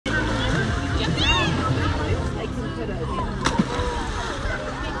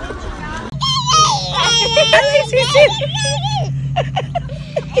Oh,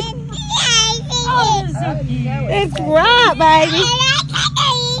 this is so cute. It's right, baby.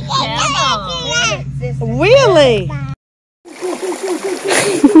 Yeah. Really?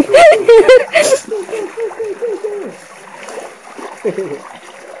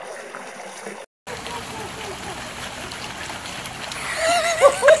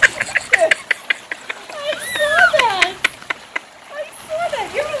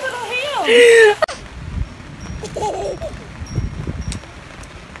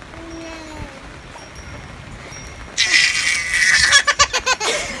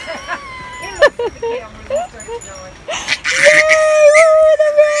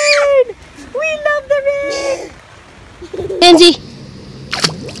 Benji.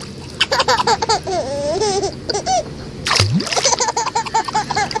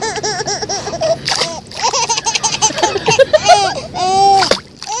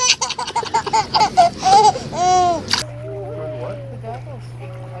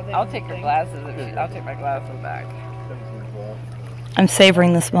 I'll take your glasses. I'll take my glasses back. I'm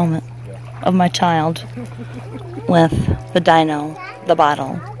savoring this moment of my child with the dino, the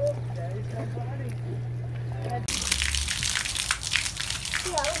bottle.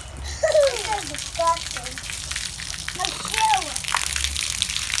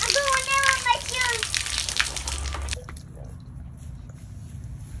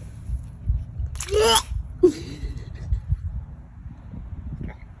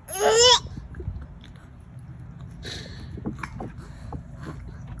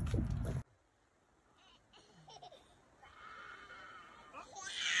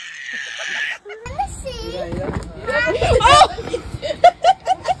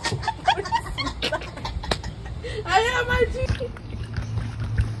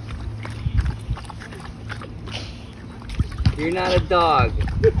 You're not a dog.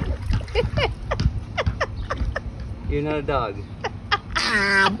 You're not a dog.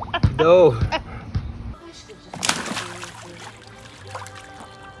 No.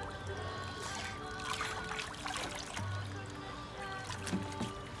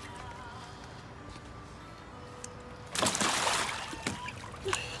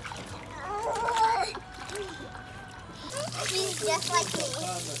 She's just like me.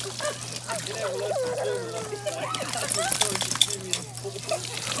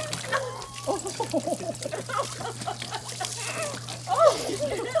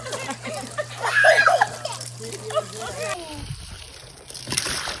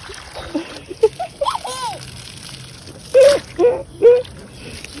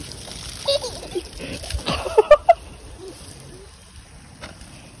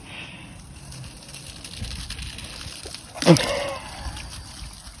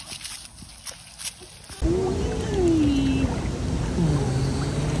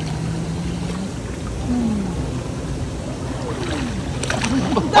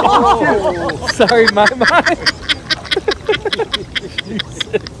 Oh, sorry, my mind.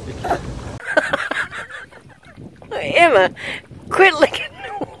 Emma, quit licking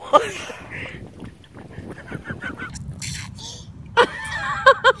the water.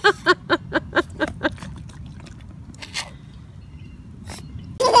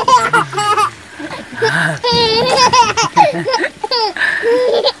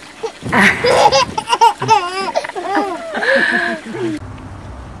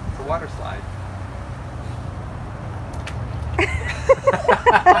 It's a water slide.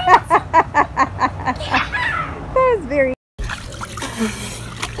 That was very.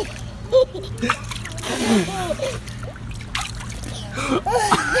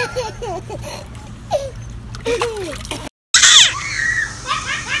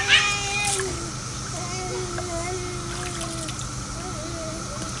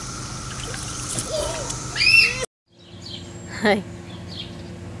 Hi.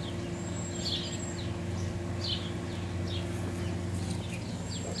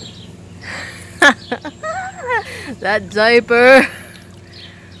 That diaper.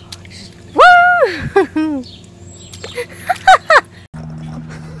 Woo!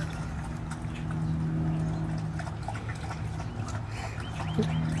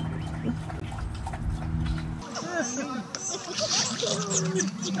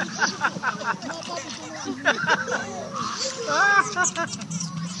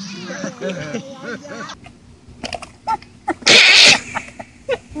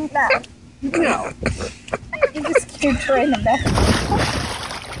 No. You just cute right in the back.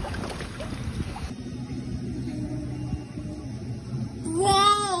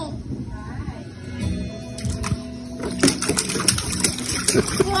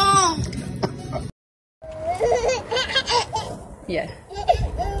 Yeah.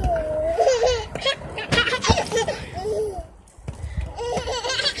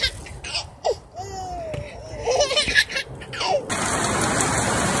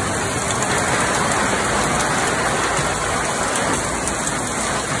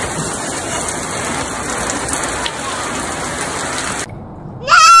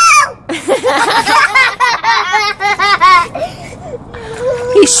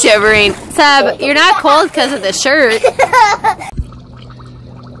 He's shivering. Seb, you're not cold because of the shirt.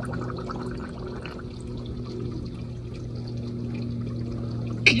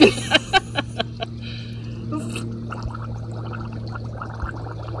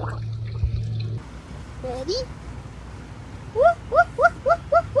 Ready?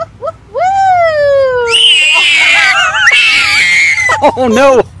 Oh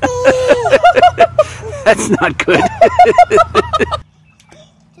no! That's not good.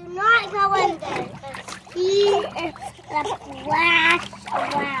 Do not go in there. He is the splash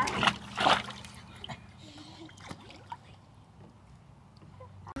around.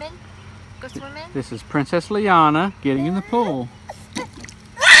 Go swimming. This is Princess Liana getting in the pool.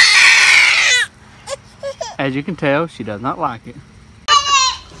 As you can tell, she does not like it.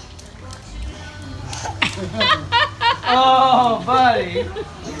 Oh, buddy!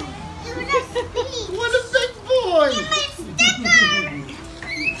 What a big boy! You're my sticker!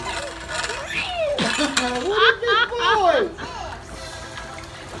 What a big boy!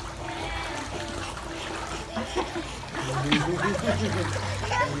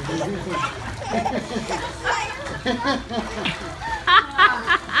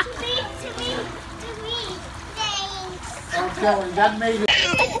 To me, thanks. Okay, that made it.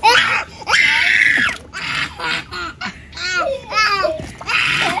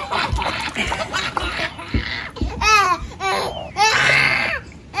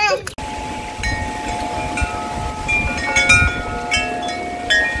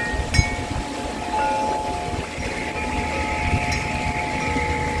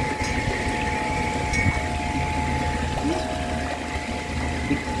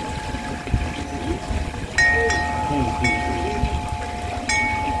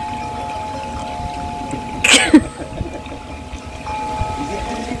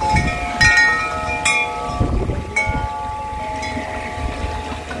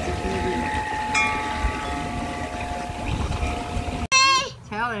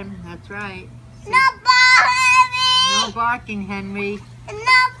 Tell him, that's right. No barking! No barking, Henry.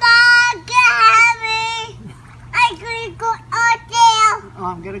 No barking, Henry! I'm gonna go out there. Oh,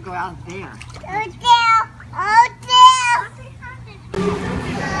 I'm gonna go out there. Out there. Out